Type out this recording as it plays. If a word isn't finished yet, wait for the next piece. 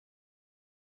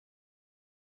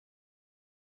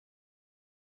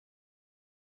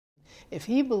if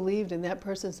he believed in that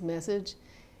person's message,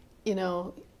 you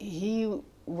know, he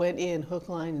went in hook,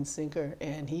 line, and sinker,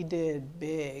 and he did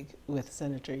big with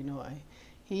Senator Inouye.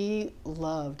 He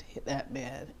loved that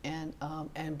man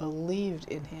and believed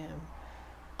in him.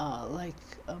 Like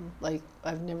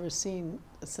I've never seen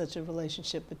such a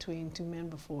relationship between two men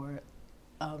before,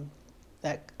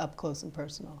 that up close and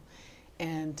personal.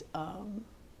 And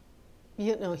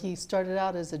you know, he started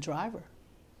out as a driver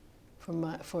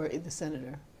for the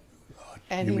senator,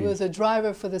 and he was a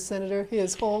driver for the senator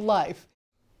his whole life.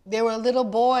 They were little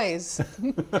boys.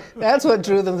 That's what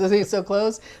drew them to be so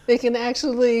close. They can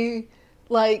actually,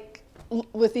 like,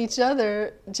 with each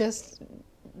other, just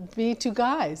be two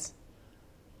guys.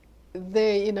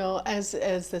 They, you know, as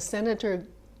the senator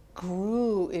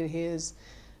grew in his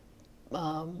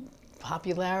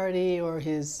popularity or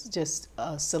his just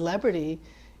celebrity,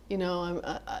 you know,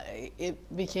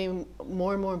 it became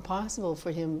more and more impossible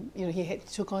for him. You know, he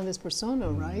took on this persona,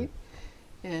 right?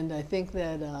 And I think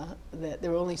that that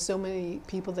there were only so many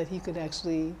people that he could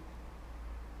actually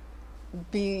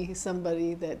be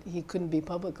somebody that he couldn't be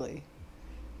publicly.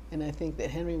 And I think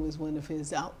that Henry was one of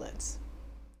his outlets.